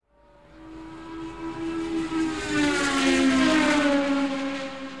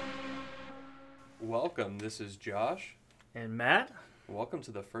welcome. This is Josh. And Matt. Welcome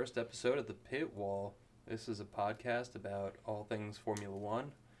to the first episode of The Pit Wall. This is a podcast about all things Formula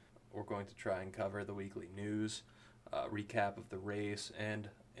One. We're going to try and cover the weekly news, recap of the race, and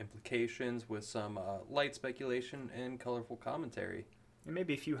implications with some light speculation and colorful commentary. And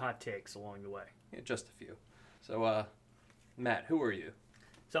maybe a few hot takes along the way. Yeah, just a few. So, Matt, who are you?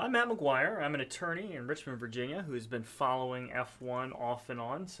 So I'm Matt McGuire. I'm an attorney in Richmond, Virginia, who has been following F1 off and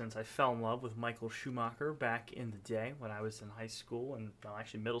on since I fell in love with Michael Schumacher back in the day when I was in high school and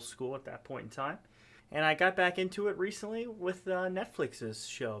actually middle school at that point in time. And I got back into it recently with Netflix's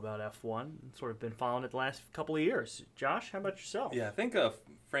show about F1 and sort of been following it the last couple of years. Josh, how about yourself? Yeah, I think,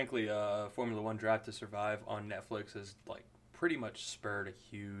 frankly, Formula One Drive to Survive on Netflix has, pretty much spurred a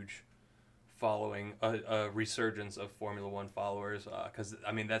huge following, a resurgence of Formula One followers, because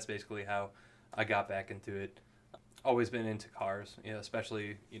that's basically how I got back into it. Always been into cars,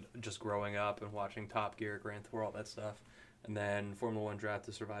 especially just growing up and watching Top Gear, Gran Tour, all that stuff. And then Formula One Drive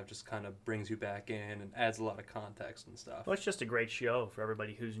to Survive just kind of brings you back in and adds a lot of context and stuff. Well, it's just a great show for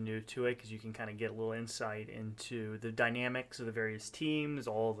everybody who's new to it because you can kind of get a little insight into the dynamics of the various teams,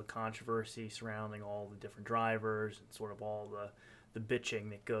 all the controversy surrounding all the different drivers, and sort of all the bitching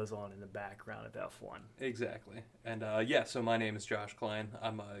that goes on in the background of F1. Exactly. And so my name is Josh Klein.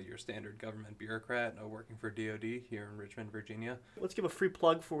 I'm your standard government bureaucrat working for DOD here in Richmond, Virginia. Let's give a free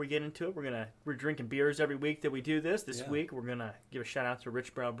plug before we get into it. We're drinking beers every week that we do this. This week we're going to give a shout out to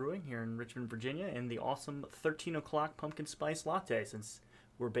Rich Brow Brewing here in Richmond, Virginia, and the awesome 13 o'clock pumpkin spice latte since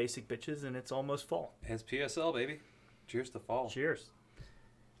we're basic bitches and it's almost fall. It's PSL, baby. Cheers to fall. Cheers.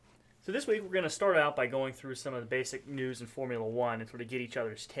 So this week we're going to start out by going through some of the basic news in Formula One and sort of get each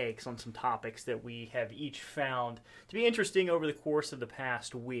other's takes on some topics that we have each found to be interesting over the course of the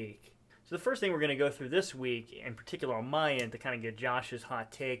past week. So the first thing we're going to go through this week, in particular on my end to kind of get Josh's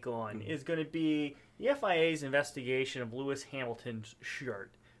hot take on, is going to be the FIA's investigation of Lewis Hamilton's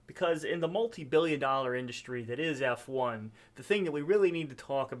shirt. Because in the multi-billion-dollar industry that is F1, the thing that we really need to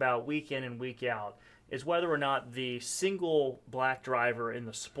talk about week in and week out is whether or not the single black driver in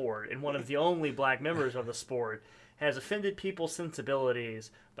the sport, and one of the only black members of the sport, has offended people's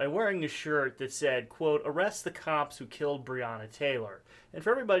sensibilities by wearing a shirt that said, quote, "Arrest the cops who killed Breonna Taylor." And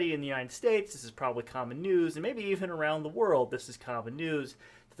for everybody in the United States, this is probably common news, and maybe even around the world, this is common news,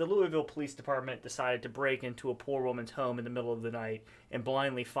 that the Louisville Police Department decided to break into a poor woman's home in the middle of the night and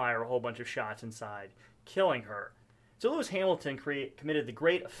blindly fire a whole bunch of shots inside, killing her. So Lewis Hamilton committed the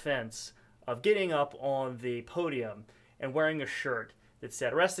great offense of getting up on the podium and wearing a shirt that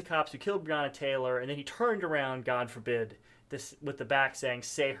said, "Arrest the cops who killed Breonna Taylor," and then he turned around, God forbid, this with the back saying,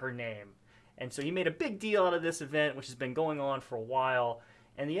 "Say her name." And so he made a big deal out of this event, which has been going on for a while,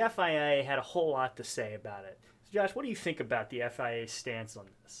 and the FIA had a whole lot to say about it. So Josh, what do you think about the FIA's stance on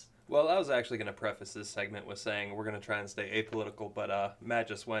this? Well, I was actually going to preface this segment with saying we're going to try and stay apolitical, but Matt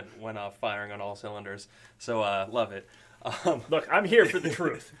just went off firing on all cylinders, so love it. Look, I'm here for the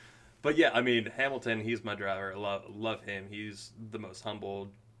truth. But yeah, Hamilton, he's my driver. Love him. He's the most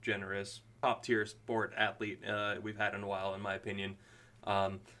humble, generous, top-tier sport athlete we've had in a while, in my opinion.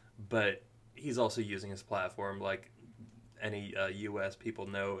 But he's also using his platform like any U.S. people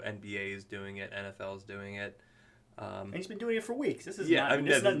know. NBA is doing it. NFL is doing it. And he's been doing it for weeks. This is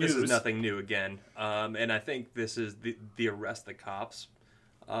this not news. Is nothing new again. And I think this is the arrest the cops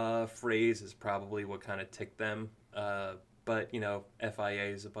phrase is probably what kind of ticked them. But, FIA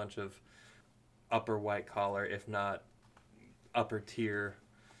is a bunch of upper white collar, if not upper tier,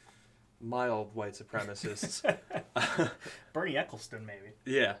 mild white supremacists. Bernie Ecclestone, maybe.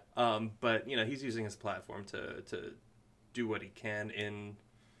 Yeah. But, he's using his platform to do what he can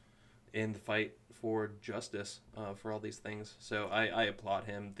in the fight for justice for all these things. So I applaud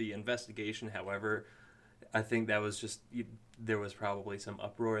him. The investigation, however, I think that was just, there was probably some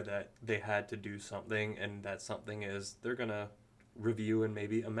uproar that they had to do something, and that something is they're going to review and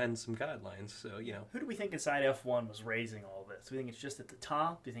maybe amend some guidelines. So, Who do we think inside F1 was raising all this? Do we think it's just at the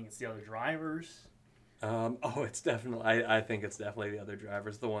top? Do you think it's the other drivers? It's definitely, I think it's definitely the other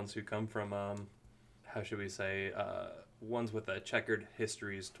drivers, the ones who come from, how should we say, ones with checkered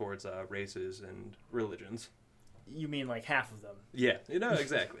histories towards races and religions. You mean like half of them? Yeah,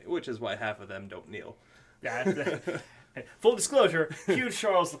 exactly, which is why half of them don't kneel. Yeah. Full disclosure, huge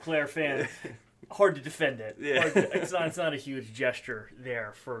Charles Leclerc fan. Hard to defend it. Yeah. It's not a huge gesture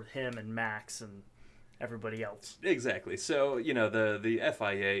there for him and Max and everybody else. Exactly. So, the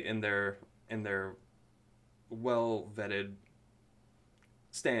FIA in their well-vetted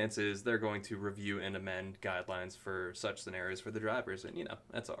stances, they're going to review and amend guidelines for such scenarios for the drivers, and,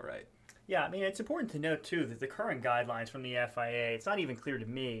 that's all right. Yeah, it's important to note, too, that the current guidelines from the FIA, it's not even clear to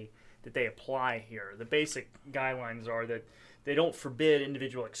me that they apply here. The basic guidelines are that they don't forbid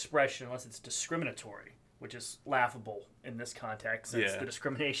individual expression unless it's discriminatory, which is laughable in this context since the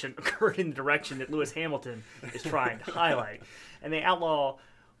discrimination occurred in the direction that Lewis Hamilton is trying to highlight. And they outlaw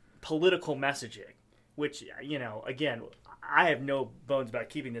political messaging, which, again, I have no bones about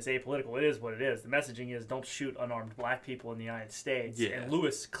keeping this apolitical. It is what it is. The messaging is don't shoot unarmed black people in the United States. Yeah. And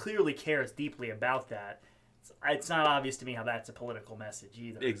Lewis clearly cares deeply about that. It's not obvious to me how that's a political message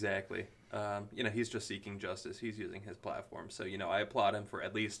either. Exactly. He's just seeking justice. He's using his platform. So, I applaud him for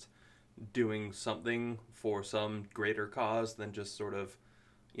at least doing something for some greater cause than just sort of,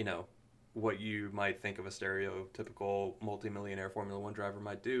 what you might think of a stereotypical multimillionaire Formula One driver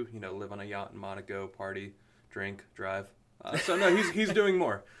might do. Live on a yacht in Monaco, party, drink, drive. So no, he's doing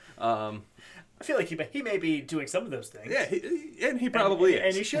more. I feel like he may be doing some of those things. Yeah, he probably is.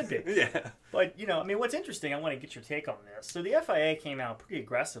 And he should be. Yeah. But, what's interesting, I want to get your take on this. So the FIA came out pretty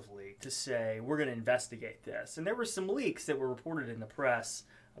aggressively to say, we're going to investigate this. And there were some leaks that were reported in the press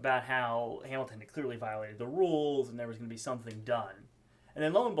about how Hamilton had clearly violated the rules and there was going to be something done. And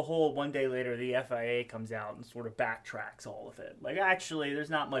then lo and behold, one day later, the FIA comes out and sort of backtracks all of it. Like, actually, there's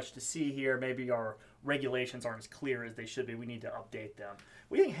not much to see here. Maybe our regulations aren't as clear as they should be. We need to update them.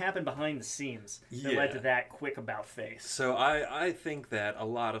 What do you think happened behind the scenes that led to that quick about-face? So I think that a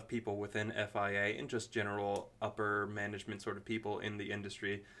lot of people within FIA and just general upper management sort of people in the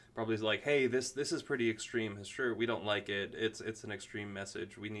industry probably is like, hey, this is pretty extreme. Sure, we don't like it. It's an extreme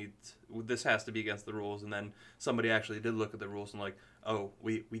message. This has to be against the rules. And then somebody actually did look at the rules and like, oh,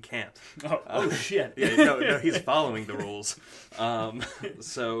 we can't. Oh shit. Yeah, no, he's following the rules.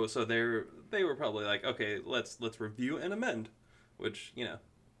 So they were probably like, okay, let's review and amend, which, yeah,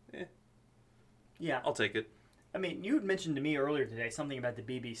 I'll take it. I mean, you had mentioned to me earlier today something about the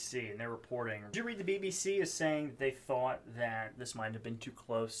BBC and their reporting. Did you read the BBC as saying that they thought that this might have been too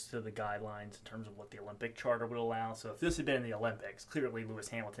close to the guidelines in terms of what the Olympic Charter would allow? So if this had been in the Olympics, clearly Lewis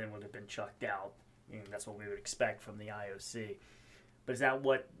Hamilton would have been chucked out. That's what we would expect from the IOC. But is that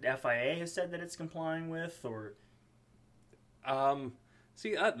what FIA has said that it's complying with, or?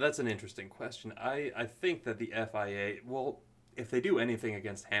 That's an interesting question. I think that the FIA, well, if they do anything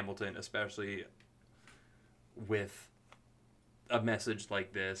against Hamilton, especially with a message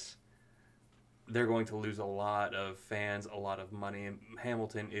like this, they're going to lose a lot of fans, a lot of money.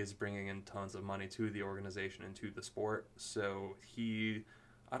 Hamilton is bringing in tons of money to the organization and to the sport. So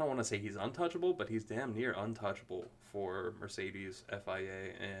I don't want to say he's untouchable, but he's damn near untouchable for Mercedes,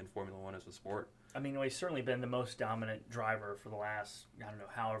 FIA, and Formula One as a sport. I mean, he's certainly been the most dominant driver for the last,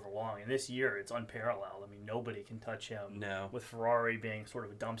 however long. And this year, it's unparalleled. I mean, nobody can touch him. No. With Ferrari being sort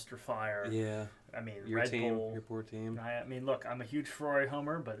of a dumpster fire. Yeah. I mean, Red Bull. Your poor team. I mean, look, I'm a huge Ferrari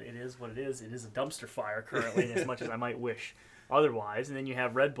homer, but it is what it is. It is a dumpster fire currently, as much as I might wish otherwise. And then you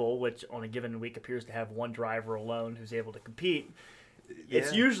have Red Bull, which on a given week appears to have one driver alone who's able to compete. Yeah.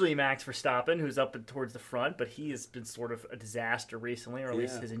 It's usually Max Verstappen who's up towards the front, but he has been sort of a disaster recently, or at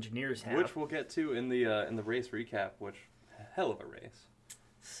least his engineers have. Which we'll get to in the race recap, which hell of a race.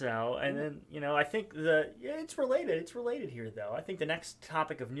 So, and then, I think it's related. It's related here, though. I think the next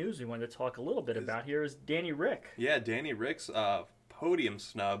topic of news we wanted to talk a little bit about here is Danny Rick. Yeah, Danny Rick's podium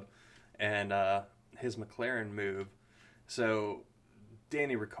snub and his McLaren move. So,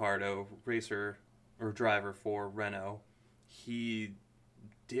 Danny Ricciardo, racer or driver for Renault, he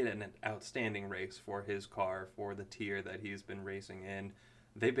did an outstanding race for his car, for the tier that he's been racing in.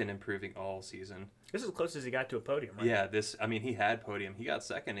 They've been improving all season. This is as close as he got to a podium, right? Yeah, he had podium. He got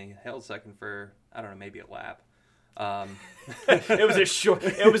second. He held second for, I don't know, maybe a lap. It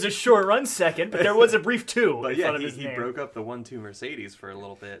was a short run second, but there was a brief two. But yeah, he broke up the 1-2 Mercedes for a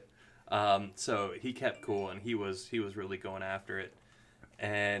little bit. So he kept cool, and he was really going after it.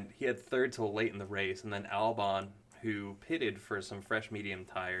 And he had third till late in the race, and then Albon, who pitted for some fresh medium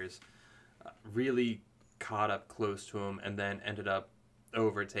tires, really caught up close to him and then ended up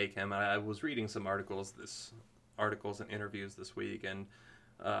overtake him. I was reading some articles and interviews this week, and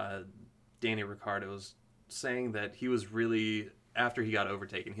Danny Ricciardo was saying that he was really, after he got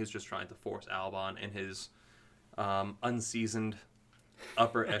overtaken, he was just trying to force Albon in his unseasoned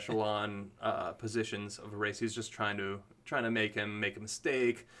upper echelon positions of a race. He's just trying to make him make a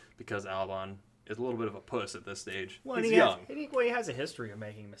mistake because Albon is a little bit of a puss at this stage. Well, he's young. He has a history of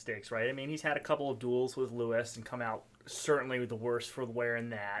making mistakes, right? I mean, he's had a couple of duels with Lewis and come out certainly with the worst for the wear in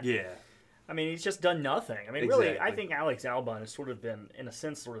that. Yeah. I mean, he's just done nothing. I mean, exactly. Really, I think Alex Albon has sort of been, in a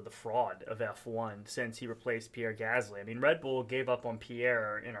sense, sort of the fraud of F1 since he replaced Pierre Gasly. I mean, Red Bull gave up on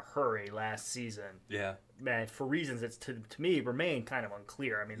Pierre in a hurry last season. Yeah. Man, for reasons that, to me, remain kind of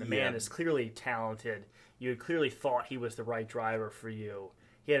unclear. I mean, the man is clearly talented. You clearly thought he was the right driver for you.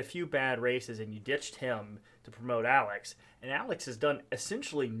 he had a few bad races, and you ditched him to promote Alex. And Alex has done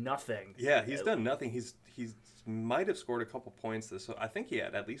essentially nothing. Yeah, he's done nothing. He's might have scored a couple points this. I think he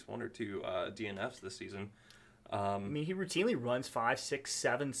had at least 1 or 2 DNFs this season. I mean, he routinely runs 5, 6,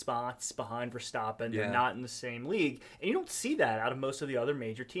 7 spots behind Verstappen. Yeah. They're not in the same league. And you don't see that out of most of the other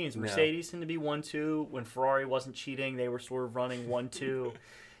major teams. Mercedes tend to be 1-2. When Ferrari wasn't cheating, they were sort of running 1-2.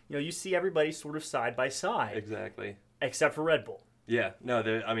 You see everybody sort of side by side. Exactly. Except for Red Bull. Yeah. No,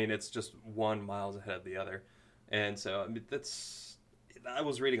 I mean, it's just 1 miles ahead of the other. And so, I mean, I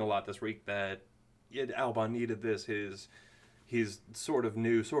was reading a lot this week that Albon needed this. He's sort of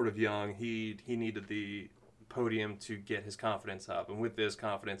new, sort of young. He needed the podium to get his confidence up, and with this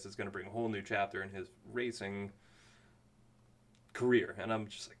confidence, it's going to bring a whole new chapter in his racing career. And I'm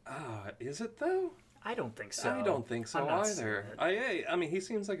just like, is it though? I don't think so. I don't think so either. I mean, he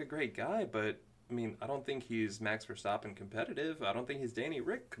seems like a great guy, but I mean, I don't think he's Max Verstappen competitive. I don't think he's Danny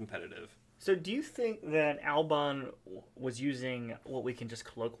Rick competitive. So do you think that Albon was using what we can just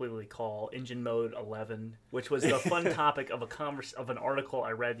colloquially call engine mode 11, which was the fun topic of an article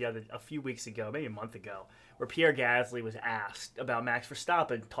I read a few weeks ago, maybe a month ago, where Pierre Gasly was asked about Max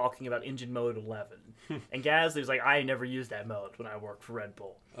Verstappen talking about engine mode 11. And Gasly was like, I never used that mode when I worked for Red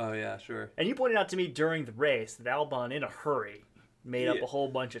Bull. Oh, yeah, sure. And you pointed out to me during the race that Albon, in a hurry, made up a whole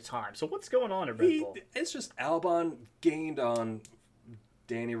bunch of time. So what's going on at Red Bull? It's just Albon gained on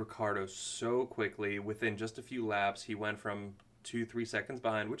Danny Ricciardo so quickly. Within just a few laps, he went from 2-3 seconds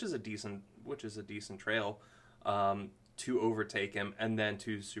behind, which is a decent trail, to overtake him and then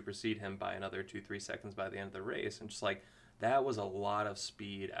to supersede him by another 2-3 seconds by the end of the race. And just like that was a lot of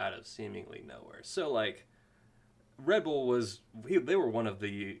speed out of seemingly nowhere. So like Red Bull they were one of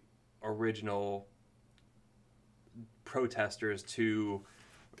the original protesters to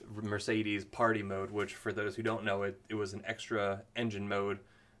Mercedes party mode, which for those who don't know, it was an extra engine mode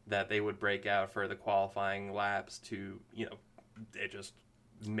that they would break out for the qualifying laps to, it just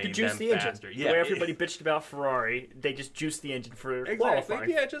made them the faster. Engine. The way everybody bitched about Ferrari, they just juiced the engine for qualifying.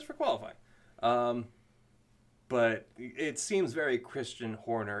 Yeah, just for qualifying. But it seems very Christian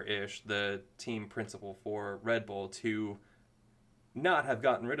Horner-ish, the team principal for Red Bull, to not have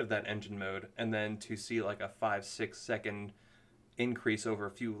gotten rid of that engine mode and then to see like a 5-6 second increase over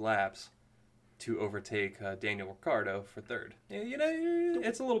a few laps to overtake Daniel Ricciardo for third.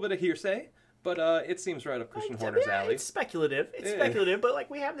 It's a little bit of hearsay, but it seems right up Christian Horner's alley. It's speculative. But like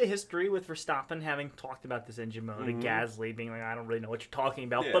we have the history with Verstappen having talked about this engine mode, and Gasly being like, I don't really know what you're talking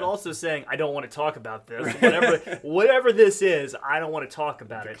about, but also saying, I don't want to talk about this. Whatever this is, I don't want to talk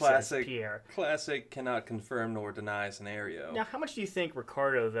about it, says Pierre. Classic cannot confirm nor deny scenario. Now, how much do you think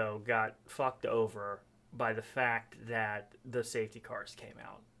Ricciardo, though, got fucked over by the fact that the safety cars came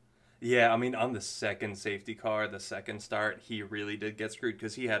out? Yeah, I mean, on the second safety car, the second start, he really did get screwed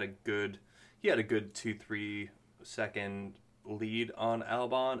because he had a good 2-3 second lead on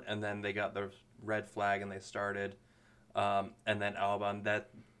Albon, and then they got the red flag and they started, and then Albon,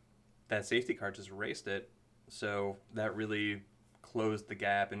 that safety car just raced it, so that really closed the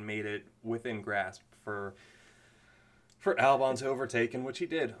gap and made it within grasp for Albon to overtake, and which he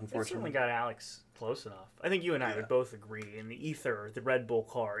did, unfortunately. It certainly got Alex close enough. I think you and I would both agree. In the ether, the Red Bull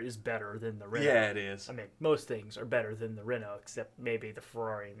car is better than the Renault. Yeah, it is. I mean, most things are better than the Renault, except maybe the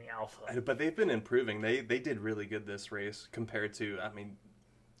Ferrari and the Alfa. But they've been improving. They did really good this race compared to, I mean,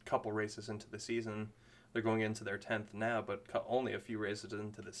 a couple races into the season. They're going into their 10th now, but only a few races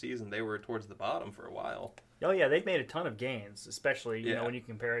into the season, they were towards the bottom for a while. Oh, yeah, they've made a ton of gains, especially when you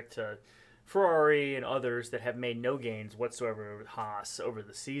compare it to Ferrari and others that have made no gains whatsoever with Haas over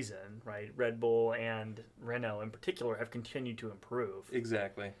the season, right? Red Bull and Renault in particular have continued to improve.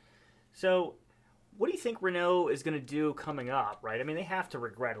 Exactly. So what do you think Renault is going to do coming up, right? I mean, they have to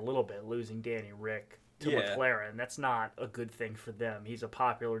regret a little bit losing Danny Rick to McLaren. That's not a good thing for them. He's a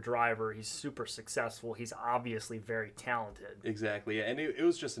popular driver. He's super successful. He's obviously very talented. Exactly. And it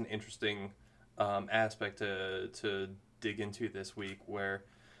was just an interesting aspect to dig into this week where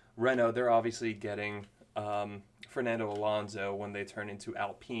Renault, they're obviously getting Fernando Alonso when they turn into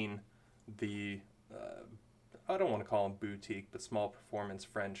Alpine, the, I don't want to call them boutique, but small performance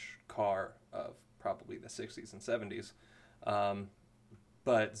French car of probably the 60s and 70s.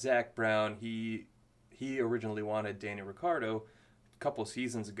 But Zach Brown, he originally wanted Danny Ricciardo a couple of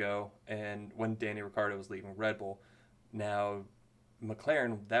seasons ago, and when Danny Ricciardo was leaving Red Bull. Now,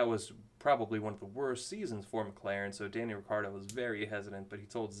 McLaren, that was probably one of the worst seasons for McLaren, so Danny Ricciardo was very hesitant, but he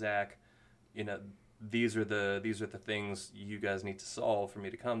told Zach, these are the things you guys need to solve for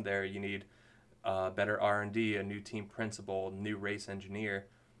me to come there. You need better R&D, a new team principal, new race engineer.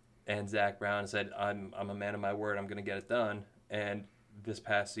 And Zach Brown said, I'm a man of my word, I'm going to get it done. And this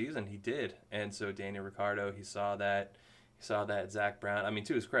past season he did. And so Daniel Ricciardo, he saw that Zach Brown. I mean,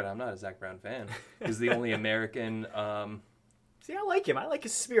 to his credit, I'm not a Zach Brown fan. He's the only American. See, I like him. I like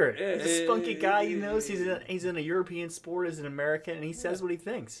his spirit. He's a spunky guy. He knows he's in a European sport as an American, and he says what he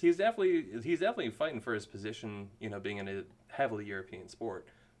thinks. He's definitely fighting for his position, being in a heavily European sport.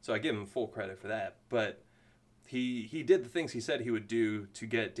 So I give him full credit for that. But he did the things he said he would do to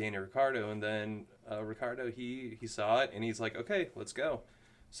get Daniel Ricciardo, and then Ricciardo, he saw it, and he's like, okay, let's go.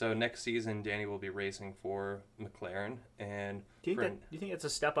 So next season, Danny will be racing for McLaren. And do you think that's a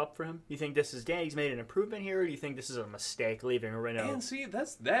step up for him? Do you think this is Danny's made an improvement here, or do you think this is a mistake leaving Renault? And see,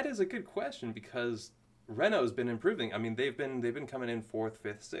 that is a good question, because Renault's been improving. I mean, they've been coming in 4th,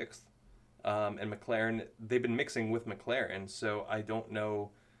 5th, 6th, and McLaren, they've been mixing with McLaren. So I don't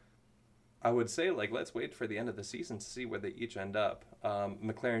know. I would say, let's wait for the end of the season to see where they each end up.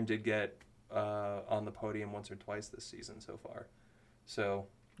 McLaren did get on the podium once or twice this season so far. So.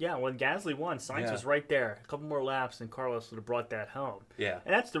 Yeah, when Gasly won, Sainz was right there. A couple more laps, and Carlos would have brought that home. Yeah.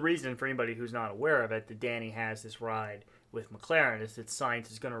 And that's the reason, for anybody who's not aware of it, that Danny has this ride with McLaren, is that Sainz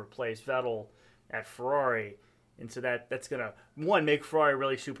is going to replace Vettel at Ferrari. And so that's going to, one, make Ferrari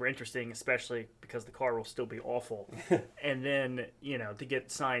really super interesting, especially because the car will still be awful. And then, to get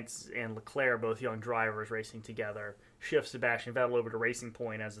Sainz and Leclerc, both young drivers, racing together, shift Sebastian Vettel over to Racing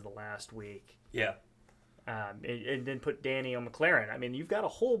Point as of the last week. Yeah. And then put Danny on McLaren. I mean, you've got a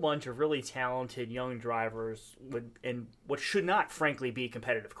whole bunch of really talented young drivers in what should not, frankly, be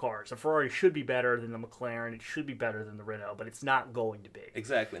competitive cars. A Ferrari should be better than the McLaren. It should be better than the Renault, but it's not going to be.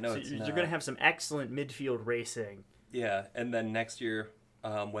 Exactly. No, so it's you're not. You're going to have some excellent midfield racing. Yeah, and then next year,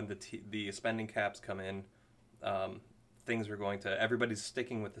 when the spending caps come in, everybody's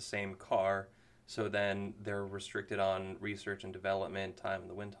sticking with the same car. So then they're restricted on research and development, time in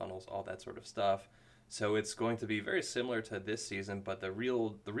the wind tunnels, all that sort of stuff. So it's going to be very similar to this season, but the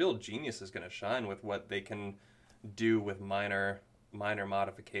real genius is going to shine with what they can do with minor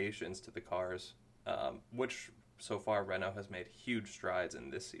modifications to the cars, which so far Renault has made huge strides in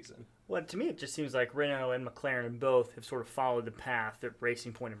this season. Well, to me, it just seems like Renault and McLaren both have sort of followed the path that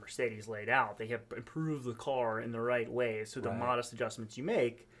Racing Point and Mercedes laid out. They have improved the car in the right ways, so the modest adjustments you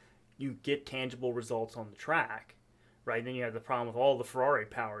make, you get tangible results on the track. Right, then you have the problem with all the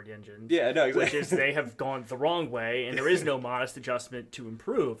Ferrari-powered engines. Yeah, no, exactly. Which is they have gone the wrong way, and there is no modest adjustment to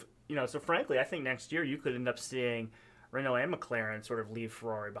improve. So frankly, I think next year you could end up seeing Renault and McLaren sort of leave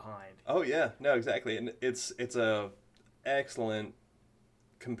Ferrari behind. Oh yeah, no, exactly, and it's a excellent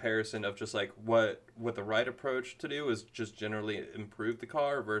comparison of just what the right approach to do is just generally improve the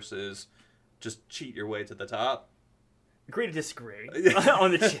car versus just cheat your way to the top. Agree to disagree.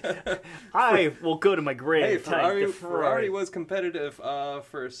 I will go to my grave. Hey, Ferrari was competitive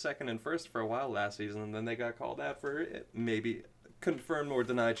for second and first for a while last season, and then they got called out for maybe confirmed or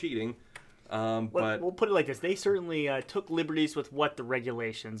denied cheating. But we'll put it like this: they certainly took liberties with what the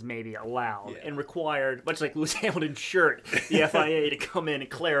regulations maybe allowed and required, much like Lewis Hamilton's shirt, the FIA to come in and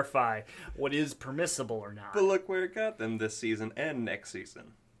clarify what is permissible or not. But look where it got them this season and next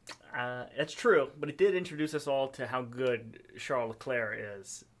season. That's true, but it did introduce us all to how good Charles Leclerc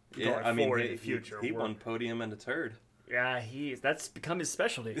is going forward in the future. He won podium and a turd. Yeah, that's become his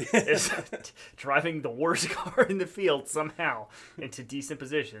specialty, is driving the worst car in the field somehow into decent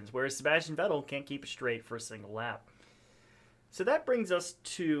positions, whereas Sebastian Vettel can't keep it straight for a single lap. So that brings us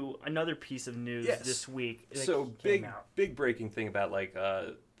to another piece of news this week. So big breaking thing about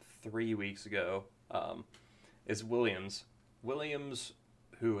 3 weeks ago is Williams. Williams,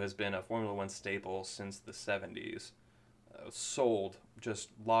 who has been a Formula One staple since the 70s, sold just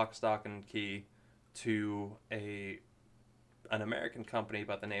lock, stock, and key to an American company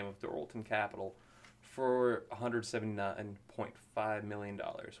by the name of Dorilton Capital for $179.5 million,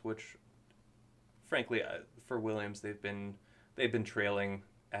 which, frankly, for Williams, they've been trailing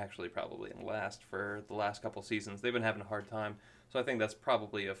actually probably for the last couple seasons. They've been having a hard time. So I think that's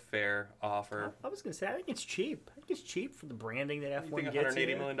probably a fair offer. I was going to say, I think it's cheap. I think it's cheap for the branding that F1 gets. You think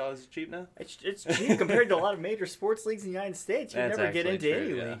 $180 million is cheap now? It's cheap compared to a lot of major sports leagues in the United States. You never get into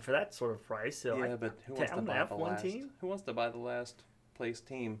any league for that sort of price. So but who wants to buy the last team? Who wants to buy the last place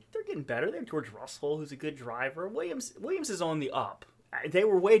team? They're getting better. They have George Russell, who's a good driver. Williams is on the up. They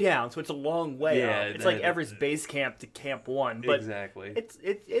were way down, so it's a long way up. It's like Everest Base Camp to Camp 1. But exactly.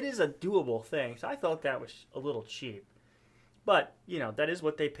 It is a doable thing. So I thought that was a little cheap. But, that is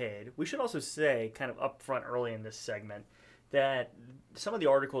what they paid. We should also say, kind of up front early in this segment, that some of the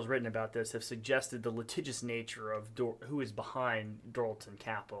articles written about this have suggested the litigious nature of who is behind Dorilton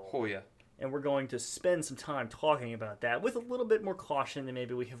Capital. Oh, yeah. And we're going to spend some time talking about that with a little bit more caution than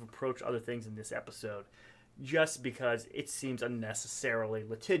maybe we have approached other things in this episode. just because it seems unnecessarily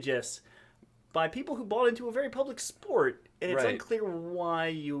litigious by people who bought into a very public sport, and it's Right. unclear why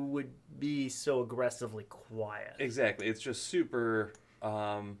you would be so aggressively quiet. Exactly. It's just super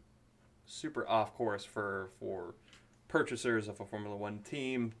super off course for purchasers of a Formula One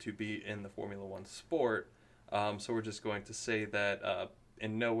team to be in the Formula One sport. So we're just going to say that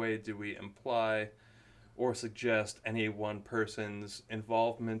in no way do we imply or suggest any one person's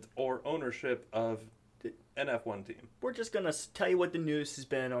involvement or ownership of an F1 team. We're just going to tell you what the news has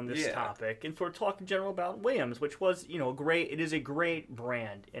been on this Yeah. topic, and sort of talk in general about Williams, which was, it is a great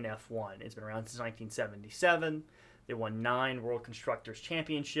brand in F1. It's been around since 1977. They won 9 World Constructors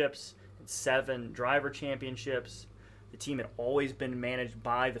Championships and 7 Driver Championships. The team had always been managed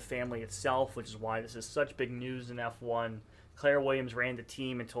by the family itself, which is why this is such big news in F1. Claire Williams ran the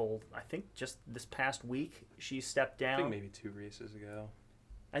team until, I think, just this past week she stepped down. I think maybe 2 races ago.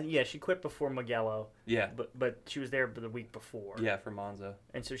 And yeah, she quit before Mugello, Yeah. but she was there the week before. Yeah, for Monza.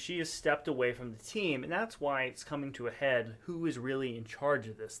 And so she has stepped away from the team, and that's why it's coming to a head who is really in charge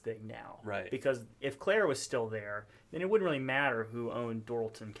of this thing now. Right. Because if Claire was still there, then it wouldn't really matter who owned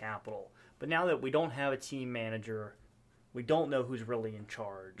Dorilton Capital. But now that we don't have a team manager, we don't know who's really in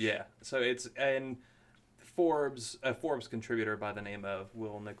charge. Yeah. So it's and Forbes, a Forbes contributor by the name of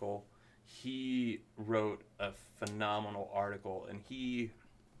Will Nickel, he wrote a phenomenal article, and he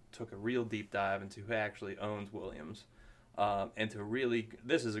took a real deep dive into who actually owns Williams. And to really,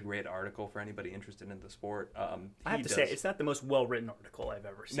 this is a great article for anybody interested in the sport. I have to say, it's not the most well-written article I've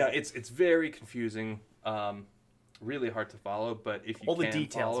ever seen. No, it's very confusing, really hard to follow. But if you all the can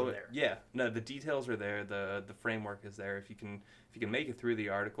details follow are it, there. yeah, no, the details are there. The framework is there. If you can make it through the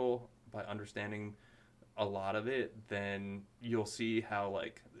article by understanding a lot of it, then you'll see how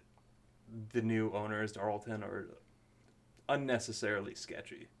like the new owners, Dorilton, are unnecessarily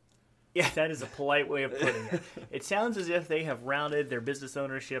sketchy. Yeah, that is a polite way of putting it. It sounds as if they have rounded their business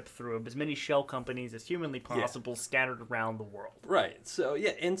ownership through as many shell companies as humanly possible scattered around the world. Right. So,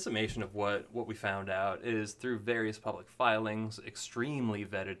 yeah, in summation of what we found out is through various public filings, extremely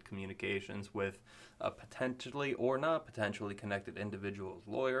vetted communications with a potentially or not potentially connected individual's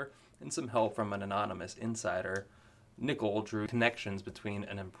lawyer, and some help from an anonymous insider, Nickel drew connections between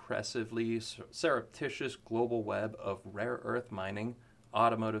an impressively surreptitious global web of rare earth mining,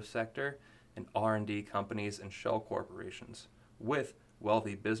 automotive sector, and R&D companies and shell corporations, with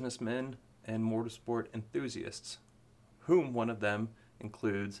wealthy businessmen and motorsport enthusiasts, whom one of them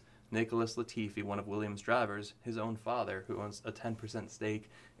includes Nicholas Latifi, one of Williams' drivers, his own father, who owns a 10% stake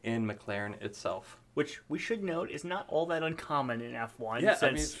in McLaren itself. Which we should note is not all that uncommon in F1, Yeah,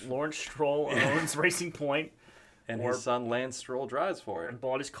 since Lawrence Stroll owns Racing Point And his son Lance Stroll drives for and it.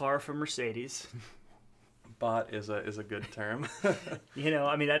 bought his car from Mercedes. Bought is a good term.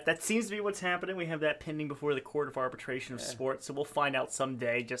 That seems to be what's happening. We have that pending before the Court of Arbitration of Sport, so we'll find out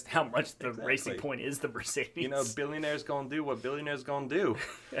someday just how much the Racing Point is the Mercedes. Billionaires gonna do what billionaires gonna do.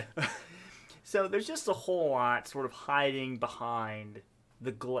 So there's just a whole lot sort of hiding behind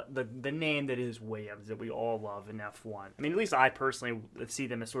the name that is Williams that we all love in F1. I mean, at least I personally see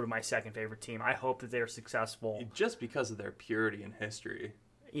them as sort of my second favorite team. I hope that they're successful. Just because of their purity in history.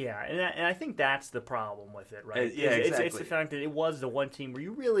 Yeah, and I think that's the problem with it, right? Yeah, exactly. It's the fact that it was the one team where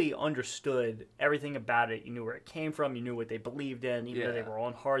you really understood everything about it. You knew where it came from. You knew what they believed in. Even though they were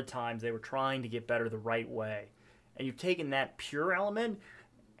on hard times, they were trying to get better the right way. And you've taken that pure element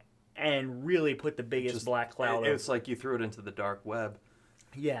and really put the biggest black cloud. It's like you threw it into the dark web.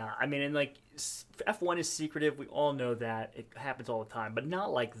 Yeah, I mean, and like F1 is secretive. We all know that it happens all the time, but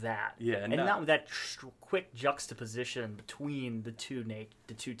not like that. Yeah, and not with that quick juxtaposition between the two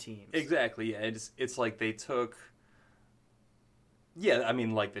teams. Exactly. Yeah, it's like they took. Yeah, I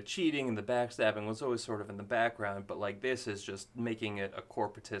mean, like the cheating and the backstabbing was always sort of in the background, but like this is just making it a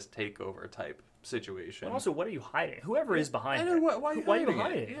corporatist takeover type situation. And also, what are you hiding? Whoever is behind I know, it. why are you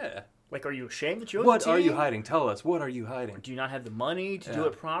hiding it? Yeah. Like, are you ashamed that you own What the team? are you hiding? Tell us. What are you hiding? Do you not have the money to do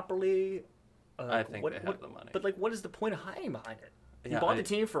it properly? I think they have the money. But like, what is the point of hiding behind it? You Yeah, bought the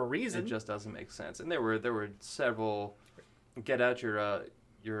team for a reason. It just doesn't make sense. And there were several. Get out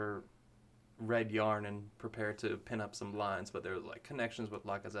your red yarn and prepare to pin up some lines. But there were like connections with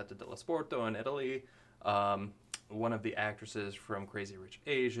La Gazzetta dello Sporto in Italy. One of the actresses from Crazy Rich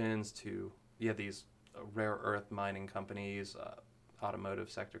Asians to these rare earth mining companies. Automotive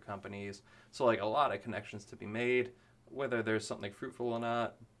sector companies, so like a lot of connections to be made, whether there's something fruitful or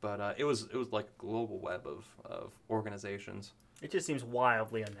not, but it was like a global web of organizations. It just seems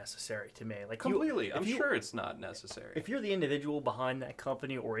wildly unnecessary to me. Like Completely. I'm sure it's not necessary. If you're the individual behind that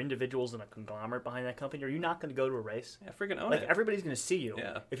company or individuals in a conglomerate behind that company, are you not going to go to a race? Yeah, freaking own like it. Everybody's going to see you.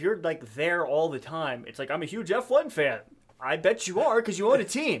 Yeah. If you're like there all the time, it's like, I'm a huge F1 fan. I bet you are because you own a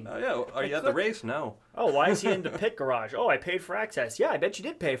team. Oh yeah. Are you at the race? No. Oh, why is he in the pit garage? Oh, I paid for access. Yeah, I bet you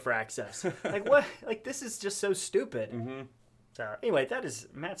did pay for access. Like what? Like this is just so stupid. Mm-hmm. So anyway, that is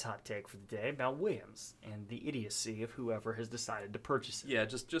Matt's hot take for the day about Williams and the idiocy of whoever has decided to purchase it. Yeah,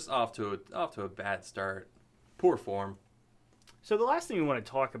 just off to a bad start. Poor form. So the last thing we want to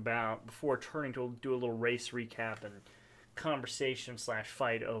talk about before turning to do a little race recap and conversation /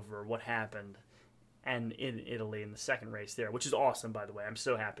 fight over what happened and in Italy in the second race there, which is awesome, by the way. I'm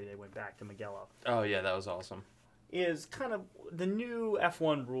so happy they went back to Mugello. Oh yeah, that was awesome. Is kind of the new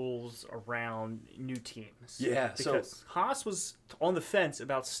F1 rules around new teams. Yeah, because Haas was on the fence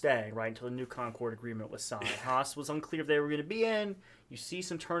about staying, right, until the new Concord agreement was signed. Haas was unclear if they were going to be in. You see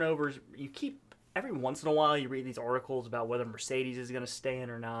some turnovers. You keep, every once in a while, you read these articles about whether Mercedes is going to stay in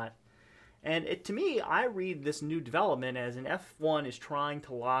or not. And to me, I read this new development as an F1 is trying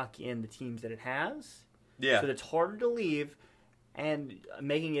to lock in the teams that it has. Yeah. So that it's harder to leave, and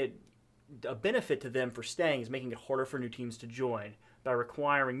making it a benefit to them for staying is making it harder for new teams to join by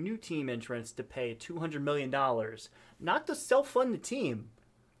requiring new team entrants to pay $200 million, not to self-fund the team,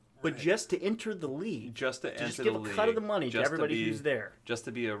 but just to enter the league. Just to enter the league. Just give a cut of the money to everybody who's there. Just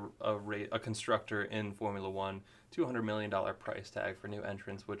to be a constructor in Formula One, $200 million price tag for new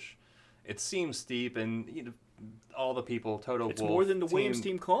entrants, which it seems steep, and all the people, Toto Wolff. It's more than the Williams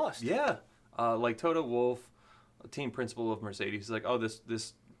team cost. Yeah. Like Toto Wolff, team principal of Mercedes, is like, oh,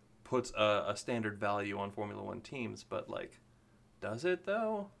 this puts a standard value on Formula One teams, but like, does it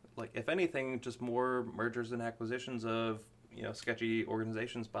though? Like, if anything, just more mergers and acquisitions of sketchy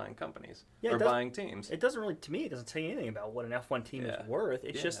organizations buying companies or buying teams. It doesn't really, to me, it doesn't tell you anything about what an F1 team is worth.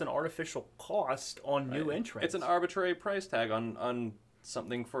 It's just an artificial cost on new entrants. It's an arbitrary price tag on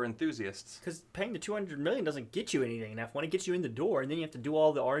something for enthusiasts. Because paying the $200 million doesn't get you anything in F1. It gets you in the door, and then you have to do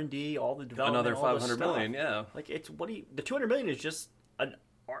all the R&D, all the development, another $500 million. Yeah. Like the $200 million is just a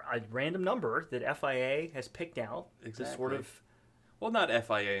random number that FIA has picked out to sort of. Well, not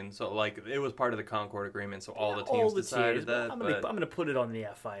FIA, and so like it was part of the Concord agreement, so all the teams decided that. I'm gonna put it on the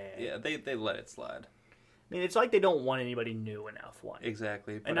FIA. Yeah, they let it slide. I mean, it's like they don't want anybody new in F1.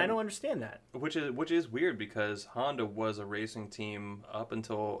 Exactly, and I don't understand that. Which is weird because Honda was a racing team up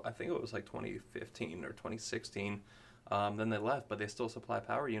until I think it was like 2015 or 2016. Then they left, but they still supply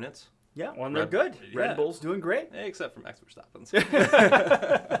power units. Yeah, well, they're good. Yeah. Red Bull's doing great. Except for Max Verstappen's.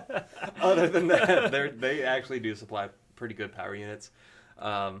 Other than that, they actually do supply pretty good power units.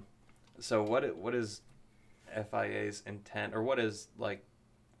 So what is FIA's intent, or what is like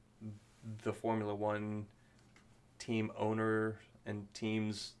the Formula One team owner and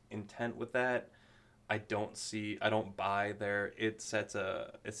team's intent with that? I don't buy there. It sets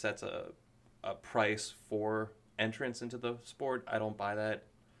a price for entrance into the sport. I don't buy that.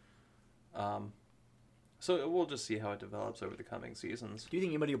 So we'll just see how it develops over the coming seasons. Do you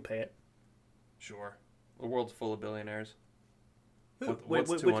think anybody will pay it? Sure. The world's full of billionaires. Who?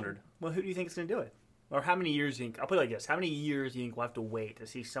 What's 200? Well, who do you think is going to do it? Or how many years do you think? I'll put it like this: how many years do you think we'll have to wait to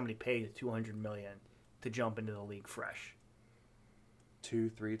see somebody pay the $200 million to jump into the league fresh?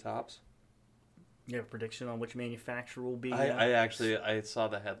 2-3 tops. You have a prediction on which manufacturer will be? I saw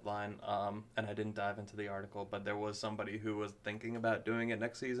the headline, and I didn't dive into the article, but there was somebody who was thinking about doing it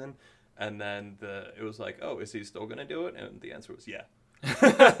next season, and then it was like, oh, is he still going to do it? And the answer was yeah.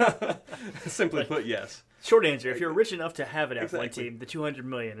 Simply put, yes. Short answer: if you're rich enough to have an F1 team, the $200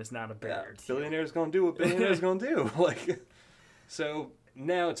 million is not a barrier. Yeah, billionaires gonna do what billionaires gonna do. So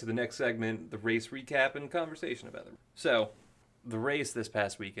now to the next segment: the race recap and conversation about it. So, the race this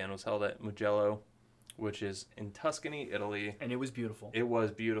past weekend was held at Mugello, which is in Tuscany, Italy. And it was beautiful. It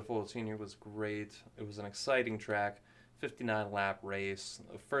was beautiful. The scenery was great. It was an exciting track. 59-lap race.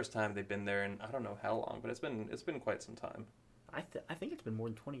 The first time they've been there in I don't know how long, but it's been quite some time. I think it's been more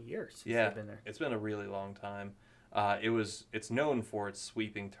than 20 years since they've been there. It's been a really long time. It's known for its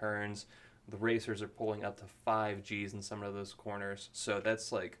sweeping turns. The racers are pulling up to 5 Gs in some of those corners. So that's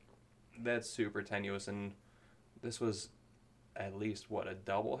super tenuous, and this was at least a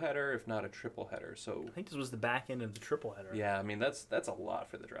double header, if not a triple header. So I think this was the back end of the triple header. Yeah, I mean that's a lot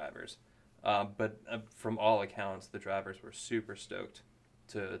for the drivers. But from all accounts, the drivers were super stoked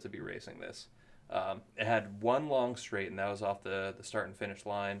to be racing this. It had one long straight, and that was off the start and finish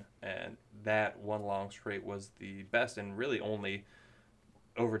line, and that one long straight was the best and really only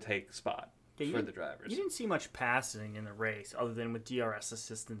overtake spot. for the drivers. You didn't see much passing in the race other than with DRS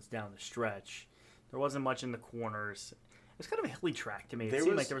assistance down the stretch. There wasn't much in the corners. It was kind of a hilly track to me. It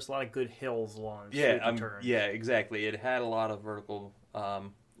seemed like there was a lot of good hills along the turns. Yeah, exactly. It had a lot of vertical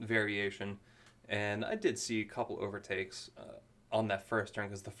variation, and I did see a couple overtakes on that first turn,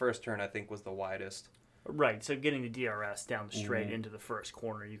 because the first turn I think was the widest. Right, so getting the DRS down the straight into the first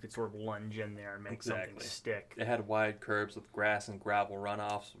corner, you could sort of lunge in there and make something stick. It had wide curbs with grass and gravel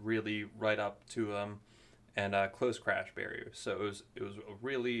runoffs really right up to them, and close crash barriers. So it was a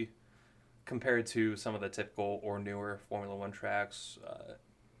really, compared to some of the typical or newer Formula One tracks,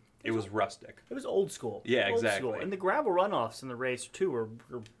 it was rustic. It was old school. Yeah, old exactly. School. And the gravel runoffs in the race, too, were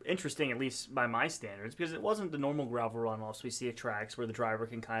interesting, at least by my standards, because it wasn't the normal gravel runoffs we see at tracks where the driver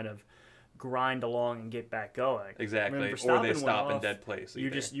can kind of grind along and get back going. Exactly. I mean, or they stop in dead place.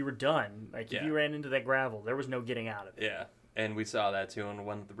 You were done. Like, if you ran into that gravel, there was no getting out of it. Yeah. And we saw that, too, in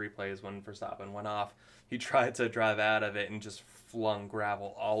one of the replays when Verstappen went off. He tried to drive out of it and just flung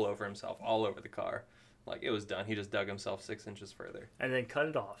gravel all over himself, all over the car. Like, it was done. He just dug himself 6 inches further. And then cut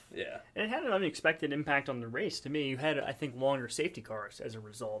it off. Yeah. And it had an unexpected impact on the race. To me, you had, I think, longer safety cars as a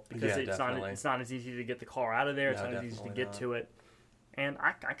result. Because it's not as easy to get the car out of there. It's not as easy to get to it. And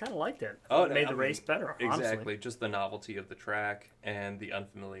I kind of liked it. It made the race better, honestly. Exactly. Just the novelty of the track and the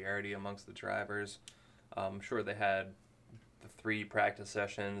unfamiliarity amongst the drivers. I'm sure they had the 3 practice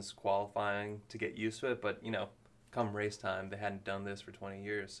sessions qualifying to get used to it. But, come race time, they hadn't done this for 20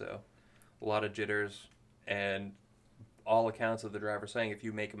 years. So a lot of jitters, and all accounts of the driver saying if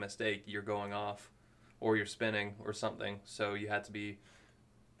you make a mistake, you're going off or you're spinning or something. So you had to be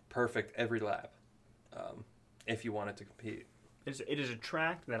perfect every lap if you wanted to compete. It is a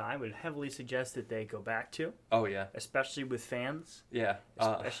track that I would heavily suggest that they go back to. Oh, yeah. Especially with fans. Yeah.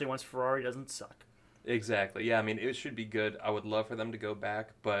 Especially once Ferrari doesn't suck. Exactly. Yeah, I mean, it should be good. I would love for them to go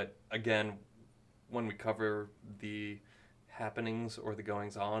back. But, again, when we cover the happenings or the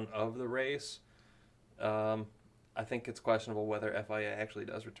goings-on of the race, I think it's questionable whether FIA actually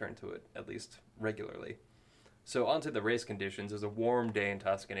does return to it, at least regularly. So onto the race conditions. It was a warm day in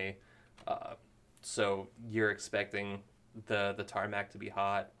Tuscany, so you're expecting the tarmac to be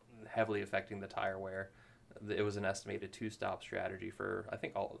hot, heavily affecting the tire wear. It was an estimated 2-stop strategy for, I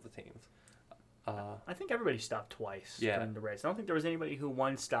think, all of the teams. I think everybody stopped twice during the race. I don't think there was anybody who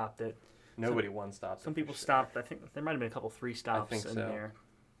one-stopped it. Nobody one-stopped. Some people stopped. I think there might have been a couple 3-stops in there.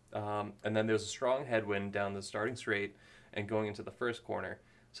 And then there's a strong headwind down the starting straight and going into the first corner.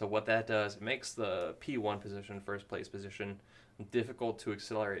 So what that does, it makes the P1 position, first place position, difficult to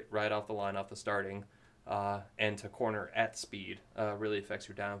accelerate right off the line, off the starting, and to corner at speed. Really affects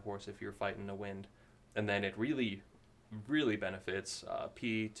your downforce if you're fighting the wind. And then it really, really benefits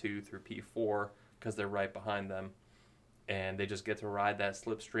P2 through P4 because they're right behind them. And they just get to ride that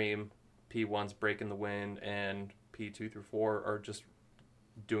slipstream. P1's breaking the wind, and P2 through 4 are just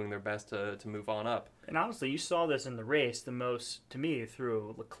doing their best to move on up. And honestly, you saw this in the race the most, to me,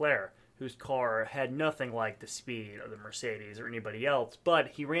 through Leclerc, whose car had nothing like the speed of the Mercedes or anybody else, but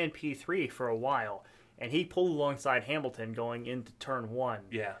he ran P3 for a while, and he pulled alongside Hamilton going into turn 1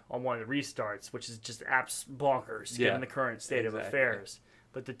 on one of the restarts, which is just bonkers given the current state of affairs.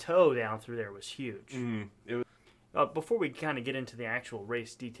 But the tow down through there was huge. Before we kind of get into the actual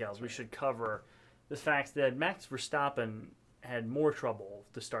race details, we should cover the fact that Max Verstappen had more trouble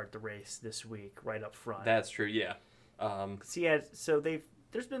to start the race this week right up front. That's true, yeah.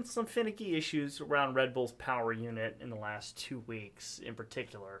 There's been some finicky issues around Red Bull's power unit in the last 2 weeks in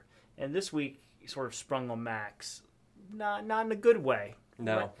particular. And this week sort of sprung on Max, not in a good way.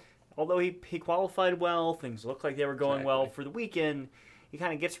 No. But although he qualified well, things looked like they were going well for the weekend, he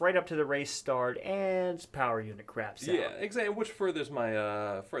kind of gets right up to the race start and his power unit craps out. Yeah, exactly. Which furthers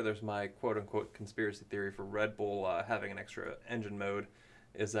my quote unquote conspiracy theory for Red Bull having an extra engine mode,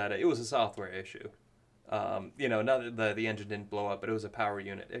 is that it was a software issue. Not that the engine didn't blow up, but it was a power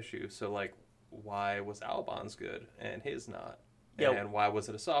unit issue. So like, why was Albon's good and his not? Yeah. And why was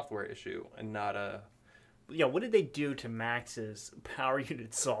it a software issue and not a? Yeah, what did they do to Max's power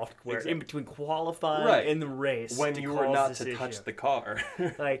unit software in between qualifying and the race when you were not to touch the car?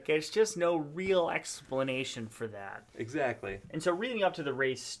 Like, there's just no real explanation for that. Exactly. And so leading up to the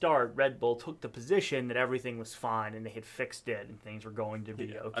race start, Red Bull took the position that everything was fine and they had fixed it and things were going to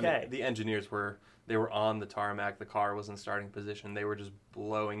be okay. I mean, the engineers were on the tarmac. The car was in starting position. They were just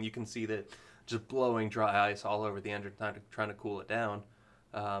blowing. You can see that just blowing dry ice all over the engine, trying to cool it down.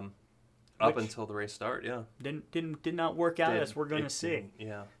 Up until the race start, did not work out as we're going to see.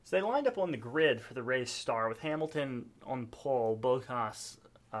 Yeah. So they lined up on the grid for the race start with Hamilton on pole, Bottas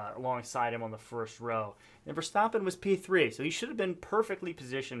alongside him on the first row. And Verstappen was P3, so he should have been perfectly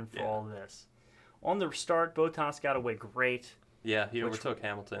positioned for all this. On the start, Bottas got away great, Yeah, he overtook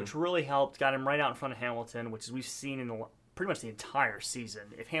Hamilton. which really helped. Got him right out in front of Hamilton, which is we've seen in pretty much the entire season.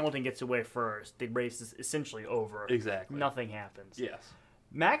 If Hamilton gets away first, the race is essentially over. Exactly. Nothing happens. Yes.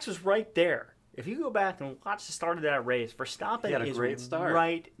 Max was right there. If you go back and watch the start of that race, Verstappen is great start.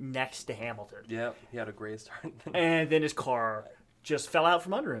 right next to Hamilton. Yep, he had a great start. And then his car just fell out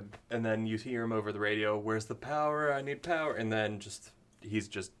from under him. And then you hear him over the radio, "Where's the power? I need power." And then he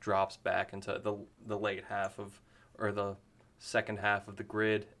just drops back into the late half of, or the second half of the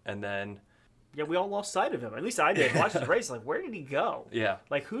grid, and then Yeah, we all lost sight of him. At least I did. Watching the race, like, where did he go? yeah,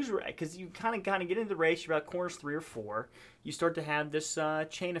 Like, because you kind of get into the race, you're about corners 3 or 4, you start to have this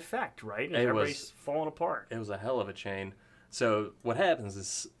chain effect, right? And everybody's falling apart. it was a hell of a chain. So what happens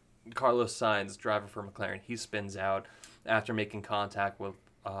is Carlos Sainz, driver for McLaren, he spins out after making contact with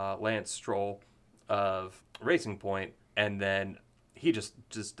Lance Stroll of Racing Point, and then he just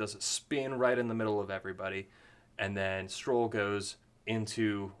does a spin right in the middle of everybody, and then Stroll goes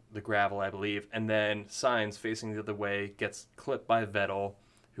into the gravel, I believe, and then Sainz, facing the other way, gets clipped by Vettel,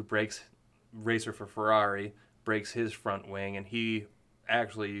 who racer for Ferrari, breaks his front wing, and he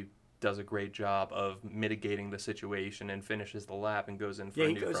actually does a great job of mitigating the situation and finishes the lap and goes in for a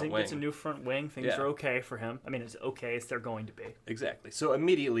new front wing. Yeah, he goes and gets a new front wing. Things are okay for him. I mean, it's okay as they're going to be. Exactly. So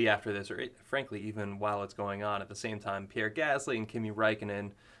immediately after this, or frankly, even while it's going on, at the same time, Pierre Gasly and Kimi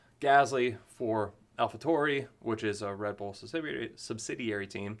Räikkönen, Gasly for AlphaTauri, which is a Red Bull subsidiary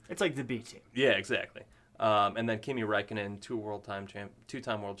team. It's like the B team. Yeah, exactly. And then Kimi Räikkönen,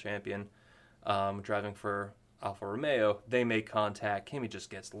 two-time world champion, driving for Alfa Romeo. They make contact. Kimi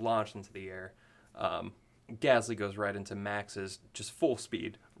just gets launched into the air. Gasly goes right into Max's, just full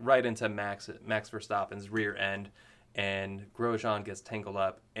speed, right into Max Verstappen's rear end, and Grosjean gets tangled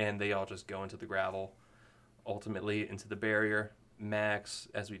up, and they all just go into the gravel, ultimately into the barrier. Max,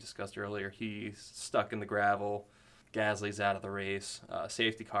 as we discussed earlier, he's stuck in the gravel. Gasly's out of the race.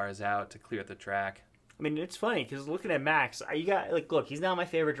 Safety car is out to clear the track. I mean, it's funny because looking at Max, look, he's not my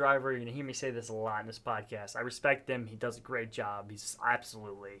favorite driver. You're gonna hear me say this a lot in this podcast. I respect him. He does a great job. He's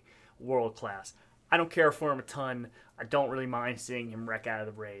absolutely world class. I don't care for him a ton. I don't really mind seeing him wreck out of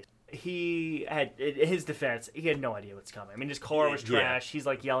the race. He had, in his defense, he had no idea what's coming. I mean, his car was trash. Yeah. He's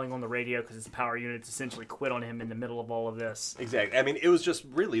like yelling on the radio because his power units essentially quit on him in the middle of all of this. Exactly. I mean, it was just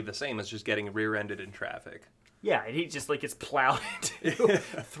really the same as just getting rear-ended in traffic. Yeah, and he just like gets plowed into,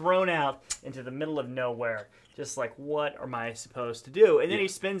 thrown out into the middle of nowhere. Just like, what am I supposed to do? And then he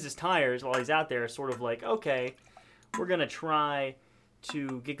spins his tires while he's out there, sort of like, okay, we're going to try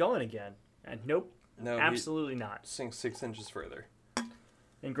to get going again. And nope, no, absolutely not. Sinks 6 inches further.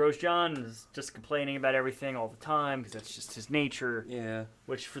 And Grosjean is just complaining about everything all the time because that's just his nature. Yeah.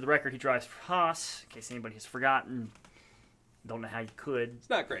 Which, for the record, he drives for Haas. In case anybody has forgotten, don't know how you could.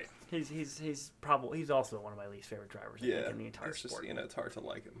 It's not great. He's also one of my least favorite drivers. I think, in the entire sport. Just, it's hard to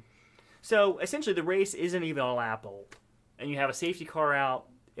like him. So essentially, the race isn't even a lap old, and you have a safety car out,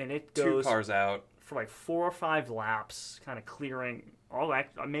 and it goes 2 cars out for like 4 or 5 laps, kind of clearing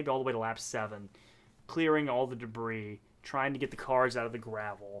maybe all the way to lap 7, clearing all the debris, trying to get the cars out of the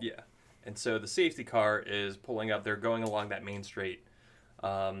gravel. Yeah. And so the safety car is pulling up. They're going along that main straight,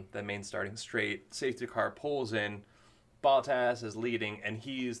 that main starting straight. Safety car pulls in. Bottas is leading, and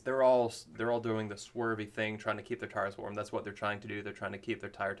they're all doing the swervy thing, trying to keep their tires warm. That's what they're trying to do. They're trying to keep their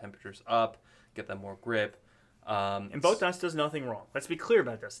tire temperatures up, get them more grip. And Bottas does nothing wrong. Let's be clear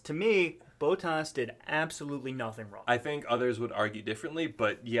about this. To me, Bottas did absolutely nothing wrong. I think others would argue differently,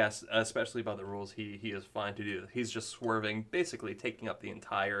 but yes, especially by the rules, he is fine to do. He's just swerving, basically taking up the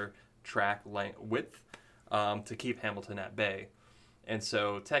entire track width to keep Hamilton at bay. And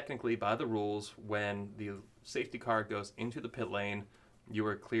so technically, by the rules, when the safety car goes into the pit lane, you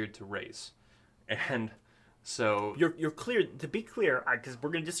are cleared to race. And so you're cleared. To be clear, because we're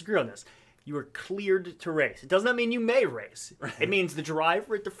going to disagree on this, you are cleared to race. It does not mean you may race. It means the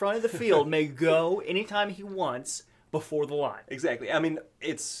driver at the front of the field may go anytime he wants before the line. Exactly. I mean,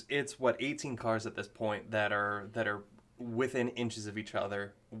 it's 18 cars at this point that are within inches of each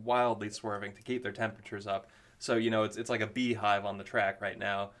other, wildly swerving to keep their temperatures up. So, it's like a beehive on the track right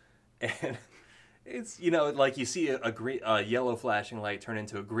now. And it's, like you see a yellow flashing light turn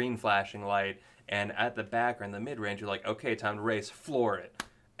into a green flashing light. And at the back or in the mid-range, you're like, okay, time to race, floor it.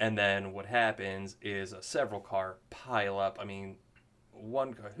 And then what happens is several car pile up. I mean,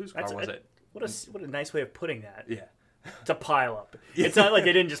 one car, whose car was it? What a nice way of putting that. Yeah. To pile up. It's not like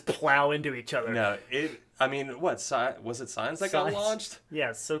they didn't just plow into each other. No, was it Sainz that got launched?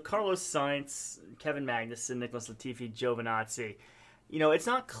 Yeah, so Carlos Sainz, Kevin Magnussen, Nicholas Latifi, Giovinazzi. It's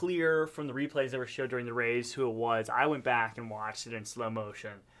not clear from the replays that were showed during the race who it was. I went back and watched it in slow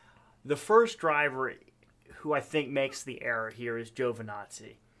motion. The first driver who I think makes the error here is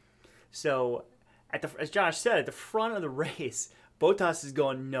Giovinazzi. So, as Josh said, at the front of the race, Bottas is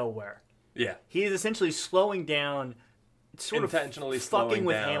going nowhere. Yeah. He is essentially slowing down, sort Intentionally of fucking slowing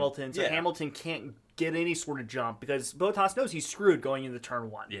with down. Hamilton, so Yeah. Hamilton can't get any sort of jump because Bottas knows he's screwed going into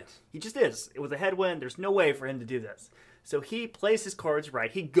turn 1. Yes. He just is. With a headwind, there's no way for him to do this. So he plays his cards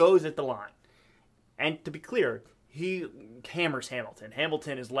right. He goes at the line. And to be clear, he hammers Hamilton.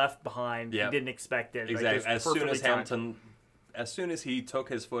 Hamilton is left behind. Yep. He didn't expect it. Exactly. Like, As soon as he took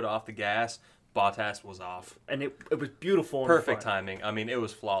his foot off the gas, Bottas was off. And it was beautiful. Perfect timing. I mean, it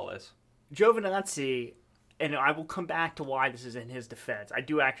was flawless. Giovinazzi, and I will come back to why this is in his defense. I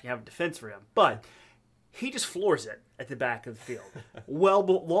do actually have a defense for him. But he just floors it at the back of the field.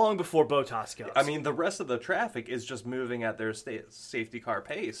 Long before Bottas goes. I mean, the rest of the traffic is just moving at their safety car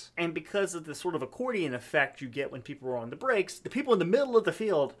pace. And because of the sort of accordion effect you get when people are on the brakes, the people in the middle of the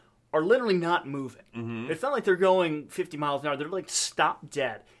field are literally not moving. Mm-hmm. It's not like they're going 50 miles an hour. They're like stopped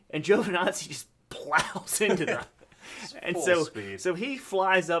dead. And Giovinazzi just plows into them. And Full speed. so he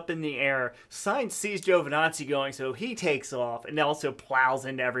flies up in the air. Sainz sees Giovinazzi going, so he takes off and also plows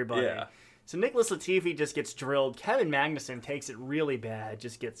into everybody. Yeah. So Nicholas Latifi just gets drilled. Kevin Magnussen takes it really bad,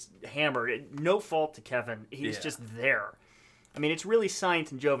 just gets hammered. No fault to Kevin. He's Yeah. just there. I mean, it's really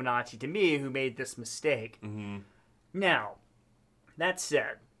Sainz and Giovinazzi, to me, who made this mistake. Mm-hmm. Now, that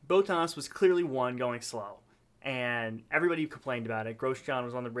said, Bottas was clearly one going slow. And everybody complained about it. Grosjean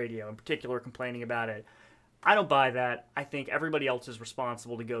was on the radio in particular complaining about it. I don't buy that. I think everybody else is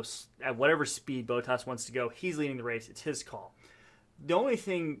responsible to go at whatever speed Bottas wants to go. He's leading the race. It's his call. The only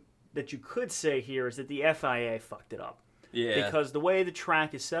thing that you could say here is that the FIA fucked it up. Yeah. Because the way the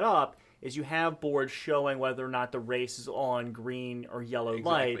track is set up is you have boards showing whether or not the race is on green or yellow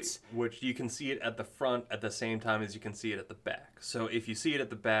lights. Which you can see it at the front at the same time as you can see it at the back. So if you see it at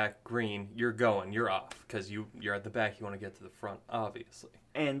the back, green, you're off. Because you're at the back, you want to get to the front, obviously.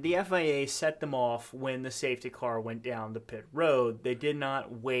 And the FIA set them off when the safety car went down the pit road. They did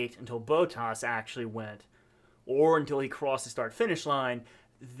not wait until Bottas actually went or until he crossed the start-finish line.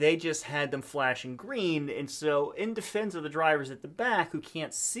 They just had them flashing green, and so in defense of the drivers at the back who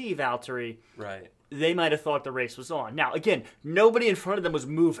can't see Valtteri, Right. they might have thought the race was on. Now, again, nobody in front of them was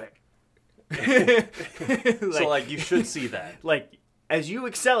moving. So, you should see that. Like, as you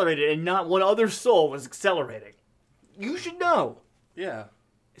accelerated and not one other soul was accelerating, you should know. Yeah.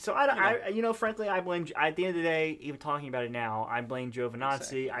 So, frankly, I blame, at the end of the day, even talking about it now, I blame Giovinazzi,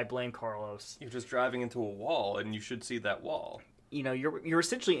 Exactly. I blame Carlos. You're just driving into a wall, and you should see that wall. You know, you're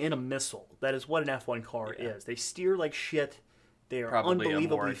essentially in a missile. That is what an F1 car is. They steer like shit. They are Probably unbelievably a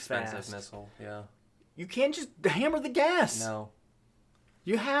more expensive fast. missile, yeah. You can't just hammer the gas. No.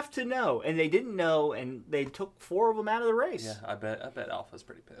 You have to know. And they didn't know, and they took 4 of them out of the race. Yeah, I bet Alpha's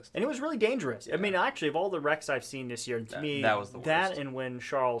pretty pissed. And it was really dangerous. I mean, actually, of all the wrecks I've seen this year, to me, that was the worst. and when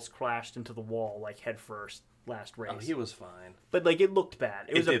Charles crashed into the wall, head first last race. Oh, he was fine. But, it looked bad.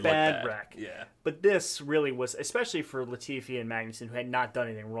 It was a did look bad wreck. Yeah. But this really was, especially for Latifi and Magnussen, who had not done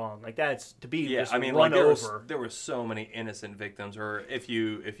anything wrong. That's to be just run over. There were so many innocent victims, or if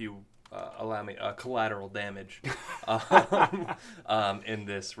you allow me, collateral damage in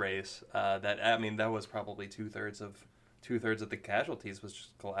this race. That was probably two-thirds of the casualties was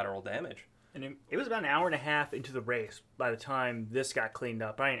just collateral damage. And it was about an hour and a half into the race by the time this got cleaned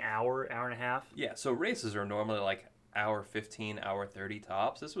up. Probably an hour and a half. Yeah, so races are normally hour 15, hour 30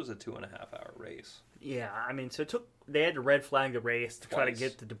 tops. This was a 2.5-hour race. Yeah, so they had to red flag the race to try to Twice.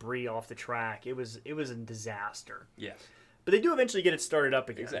 get the debris off the track. It was a disaster. Yes. But they do eventually get it started up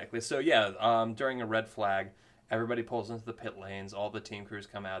again. Exactly. So yeah, during a red flag, everybody pulls into the pit lanes. All the team crews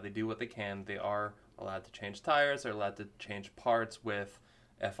come out. They do what they can. They are allowed to change tires. They're allowed to change parts with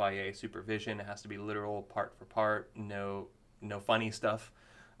FIA supervision. It has to be literal, part for part. No funny stuff.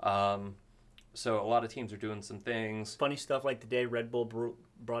 So a lot of teams are doing some things. Funny stuff like the day Red Bull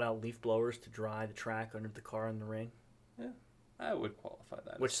brought out leaf blowers to dry the track under the car in the rain. Yeah, I would qualify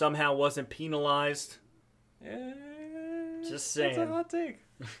that. Which somehow wasn't penalized. Yeah, Just saying. It's a hot take.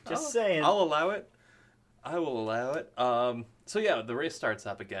 Saying. I'll allow it. I will allow it. So yeah, the race starts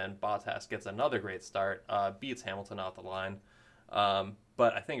up again. Bottas gets another great start. Beats Hamilton off the line.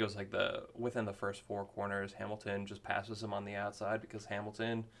 But I think it was within the first 4 corners, Hamilton just passes him on the outside because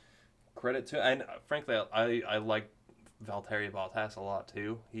Hamilton, credit to, and frankly, I like Valtteri Bottas a lot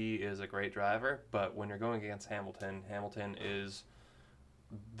too. He is a great driver, but when you're going against Hamilton, Hamilton is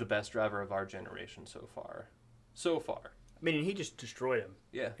the best driver of our generation so far. And he just destroyed him.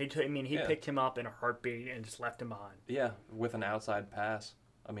 Yeah. He picked him up in a heartbeat and just left him behind. Yeah, with an outside pass.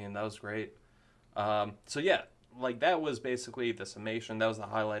 That was great. So yeah, like that was basically the summation. That was the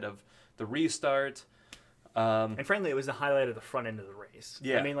highlight of the restart. And frankly, it was the highlight of the front end of the race.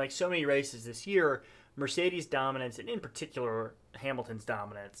 Yeah. I mean, like so many races this year, Mercedes' dominance, and in particular Hamilton's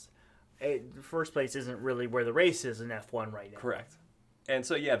dominance, the first place isn't really where the race is in F1 right now. Correct. And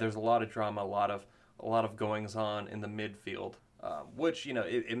so yeah, there's a lot of drama, a lot of goings on in the midfield, which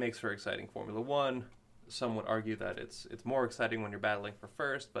it makes for exciting Formula One. Some would argue that it's more exciting when you're battling for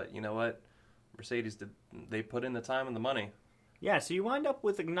first, but you know what? Mercedes they put in the time and the money. Yeah, so you wind up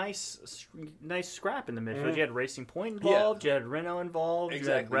with a nice scrap in the midfield. Mm-hmm. You had Racing Point involved, you had Renault involved,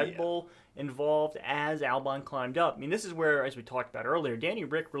 Exactly, you had Red Bull involved as Albon climbed up. I mean, this is where, as we talked about earlier, Danny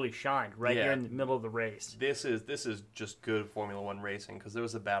Rick really shined right here in the middle of the race. This is just good Formula One racing because there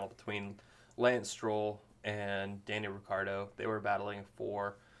was a battle between Lance Stroll and Daniel Ricciardo. They were battling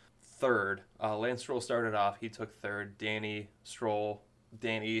for third. Lance Stroll started off. He took third. Danny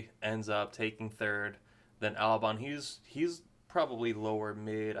ends up taking third. Then Albon, he's probably lower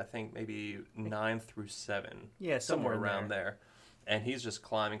mid. I think maybe 9 through 7. Yeah, somewhere around there. And he's just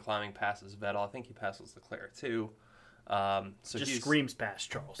climbing, passes Vettel. I think he passes Leclerc too. So just he screams past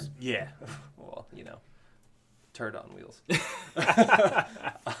Charles. Yeah. Well, turd on wheels.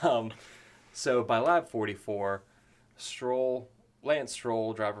 So by lap 44, Lance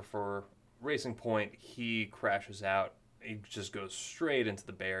Stroll, driver for Racing Point, he crashes out. He just goes straight into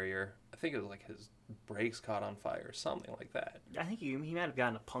the barrier. I think it was like his brakes caught on fire or something like that. I think he might have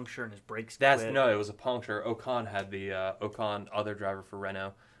gotten a puncture in his brakes. No, it was a puncture. Ocon had other driver for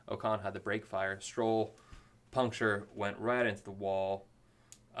Renault. Ocon had the brake fire. Stroll, puncture, went right into the wall.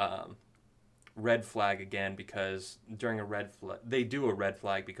 Red flag again because during they do a red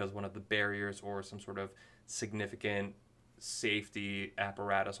flag because one of the barriers or some sort of significant safety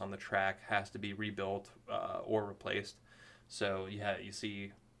apparatus on the track has to be rebuilt or replaced. So you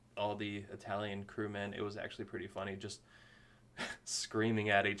see all the Italian crewmen. It was actually pretty funny, just screaming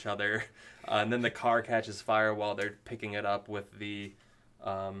at each other, and then the car catches fire while they're picking it up with the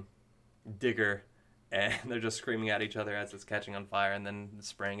digger, and they're just screaming at each other as it's catching on fire and then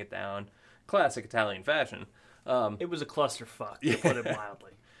spraying it down. Classic Italian fashion. It was a clusterfuck, to put it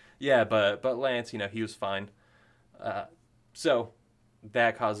mildly. Yeah, but Lance, he was fine. So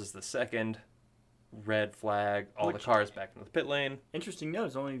that causes the second red flag. All the cars back into the pit lane. Interesting note,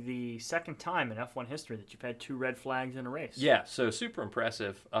 it's only the second time in F1 history that you've had 2 red flags in a race. Yeah, so super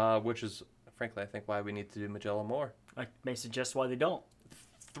impressive, which is, frankly, I think why we need to do Mugello more. I may suggest why they don't.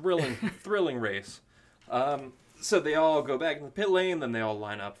 Thrilling race. So they all go back in the pit lane, then they all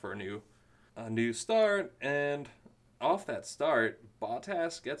line up for a new start, and off that start,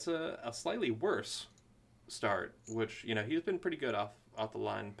 Bottas gets a slightly worse start, which, he's been pretty good off the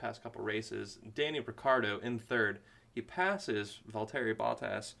line past couple races. Danny Ricciardo in third. He passes Valtteri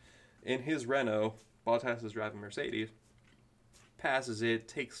Bottas in his Renault. Bottas is driving Mercedes. Passes it,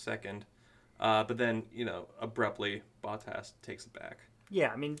 takes second. But then, abruptly, Bottas takes it back.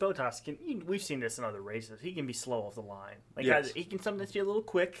 Yeah, I mean, Bottas we've seen this in other races. He can be slow off the line. Yes. He can sometimes be a little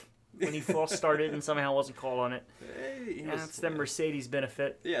quick when he first started and somehow wasn't called on it. That's the Mercedes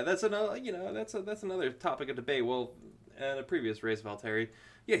benefit. Yeah, that's another, that's another topic of debate. Well, in a previous race, Valtteri,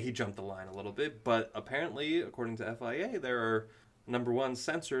 he jumped the line a little bit, but apparently, according to FIA, there are number one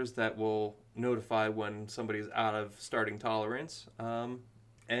sensors that will notify when somebody's out of starting tolerance.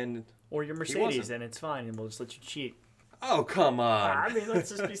 Or your Mercedes, and it's fine, and we'll just let you cheat. Oh, come on. I mean, let's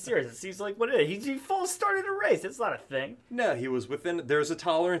just be serious. It seems like what it is. He false started a race. It's not a thing. No, he was within. There's a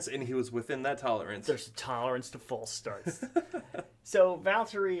tolerance, and he was within that tolerance. There's a tolerance to false starts. So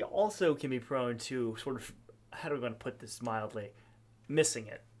Valtteri also can be prone to sort of, how do we want to put this mildly, missing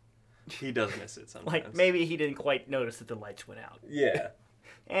it. He does miss it sometimes. Like maybe he didn't quite notice that the lights went out. Yeah.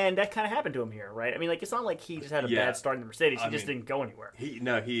 And that kind of happened to him here, right? I mean, like it's not like he just had a bad start in the Mercedes. He just didn't go anywhere.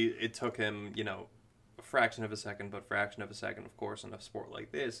 It took him, a fraction of a second, but fraction of a second, of course, in a sport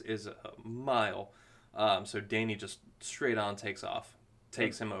like this is a mile. So Danny just straight on takes off,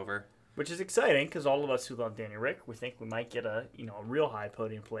 takes him over. Which is exciting because all of us who love Danny Rick, we think we might get a real high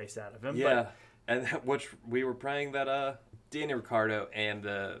podium place out of him. Yeah, and which we were praying that Danny Ricciardo and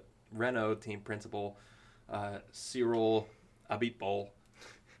the Renault team principal, Cyril Abitbol.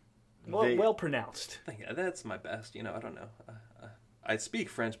 Well pronounced. Yeah, that's my best. I don't know. I speak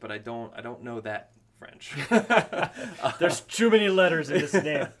French, but I don't know that French. There's too many letters in this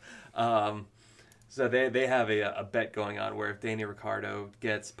name. So they have a bet going on where if Danny Ricciardo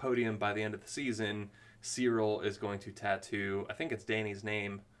gets podium by the end of the season, Cyril is going to tattoo, I think it's Danny's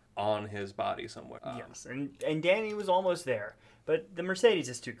name, on his body somewhere. Yes, and Danny was almost there. But the Mercedes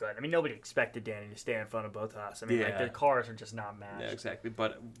is too good. I mean, nobody expected Danny to stay in front of both of us. I mean, like, Yeah. their cars are just not matched. Yeah, exactly.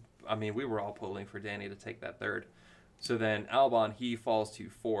 But, I mean, we were all pulling for Danny to take that third. So then Albon, he falls to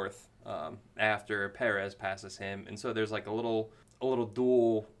fourth after Perez passes him. And so there's like a little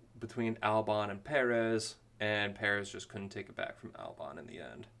duel between Albon and Perez just couldn't take it back from Albon in the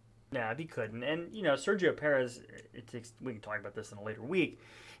end. Nah, he couldn't. And, you know, Sergio Perez, we can talk about this in a later week,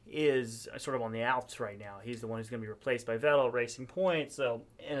 is sort of on the outs right now. He's the one who's going to be replaced by Vettel, Racing Point. So,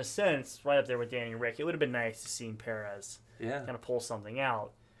 in a sense, right up there with Danny and Rick, it would have been nice to see Perez kind of pull something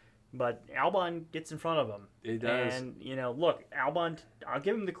out. But Albon gets in front of him. He does. And, you know, look, Albon, I'll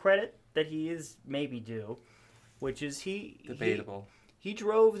give him the credit that he is maybe due, which is Debatable. He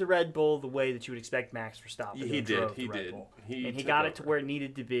drove the Red Bull the way that you would expect Max Verstappen to He drove did. the Red Bull. He And he took got over. it to where it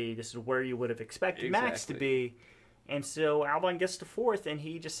needed to be. This is where you would have expected Max to Exactly. be. And so Albon gets to fourth, and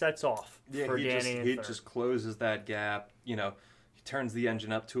he just sets off for Danny in he third. just closes that gap. You know, he turns the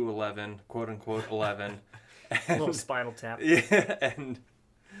engine up to 11, quote unquote 11. A little spinal tap. Yeah, and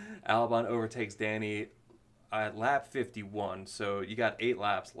Albon overtakes Danny at lap 51. So you got 8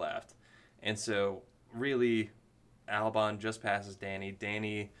 laps left, and so really, Albon just passes Danny.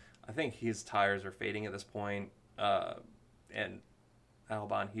 Danny, I think his tires are fading at this point, and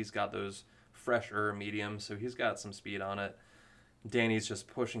Albon, he's got those fresher mediums, so he's got some speed on it. Danny's just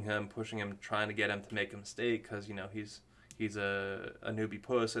pushing him, trying to get him to make a mistake because, you know, he's a newbie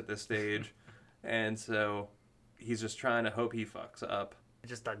puss at this stage. And so he's just trying to hope he fucks up. It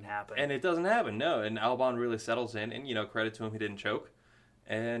just doesn't happen. And it doesn't happen, no. And Albon really settles in, and, you know, credit to him, he didn't choke.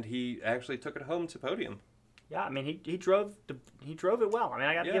 And he actually took it home to podium. Yeah, I mean, he drove it well. I mean,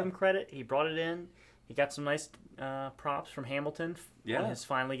 I got to give him credit. He brought it in. He got some nice props from Hamilton on his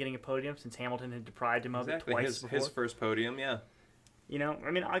finally getting a podium since Hamilton had deprived him of it twice before. His first podium, yeah. You know,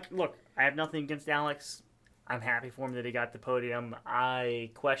 I mean, look, I have nothing against Alex. I'm happy for him that he got the podium.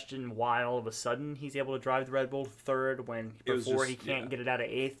 I question why all of a sudden he's able to drive the Red Bull third when before he can't get it out of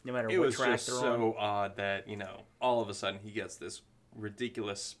eighth no matter what track they're on. It was just so odd that, you know, all of a sudden he gets this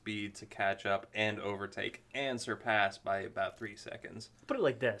ridiculous speed to catch up and overtake and surpass by about 3 seconds. Put it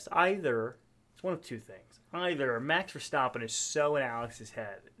like this. Either, it's one of two things. Either Max Verstappen is so in Alex's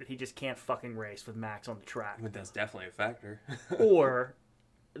head that he just can't fucking race with Max on the track. But that's definitely a factor. Or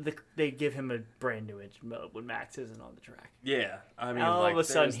they give him a brand new engine mode when Max isn't on the track. Yeah. I mean, all like, of a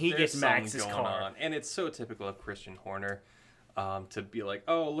sudden he there's gets Max's something car. going on. And it's so typical of Christian Horner to be like,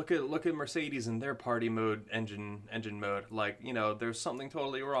 oh, look at Mercedes and their party mode engine mode. Like, you know, there's something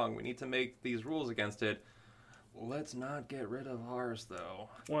totally wrong. We need to make these rules against it. Let's not get rid of ours, though.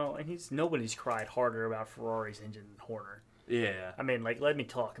 Well, and nobody's cried harder about Ferrari's engine than Horner. Yeah. I mean, like, let me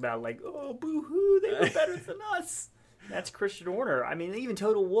talk about, like, oh, boo-hoo, they were better than us. That's Christian Horner. I mean, even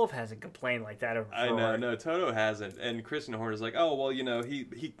Toto Wolff hasn't complained like that over Ferrari. I know, no, Toto hasn't. And Christian Horner's like, oh, well, you know,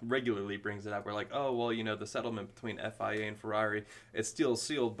 he regularly brings it up. We're like, oh, well, you know, the settlement between FIA and Ferrari, it's still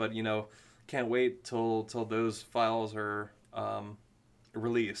sealed, but, you know, can't wait till those files are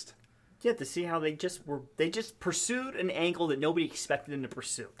released. Yeah, to see how they just pursued an angle that nobody expected them to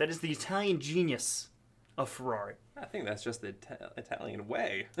pursue. That is the Italian genius of Ferrari. I think that's just the Italian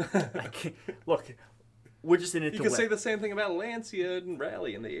way. Look, we're just in it to win. You could say the same thing about Lancia and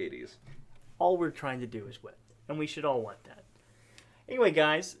Rally in the 80s. All we're trying to do is win, and we should all want that. Anyway,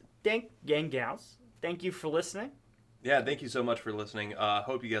 guys, gals, thank you for listening. Yeah, thank you so much for listening.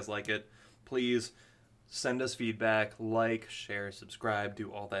 Hope you guys like it. Please send us feedback, like, share, subscribe,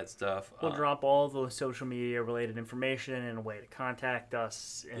 do all that stuff. We'll drop all the social media related information and a way to contact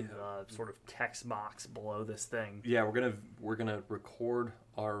us in the sort of text box below this thing. Yeah, we're gonna record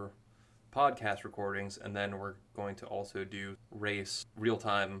our podcast recordings, and then we're going to also do race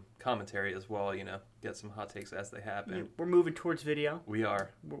real-time commentary as well, you know, get some hot takes as they happen. We're moving towards video. We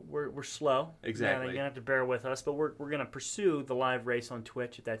are. We're slow. Exactly. You're gonna have to bear with us, but we're gonna pursue the live race on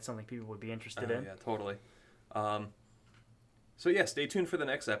Twitch if that's something people would be interested in. Yeah, totally. So yeah, stay tuned for the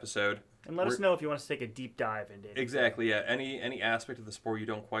next episode. And let us know if you want us to take a deep dive into it. Exactly, yeah. Any aspect of the sport you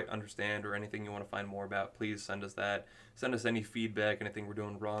don't quite understand or anything you want to find more about, please send us that. Send us any feedback, anything we're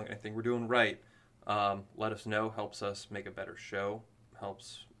doing wrong, anything we're doing right. Let us know. Helps us make a better show.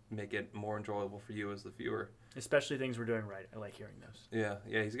 Helps make it more enjoyable for you as the viewer. Especially things we're doing right. I like hearing those.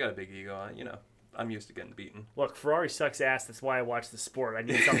 Yeah, he's got a big ego. You know, I'm used to getting beaten. Look, Ferrari sucks ass. That's why I watch the sport. I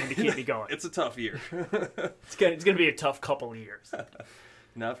need something to keep me going. It's a tough year. It's gonna be a tough couple of years.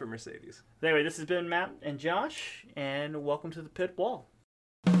 Not for Mercedes. Anyway, this has been Matt and Josh, and welcome to the Pit Wall.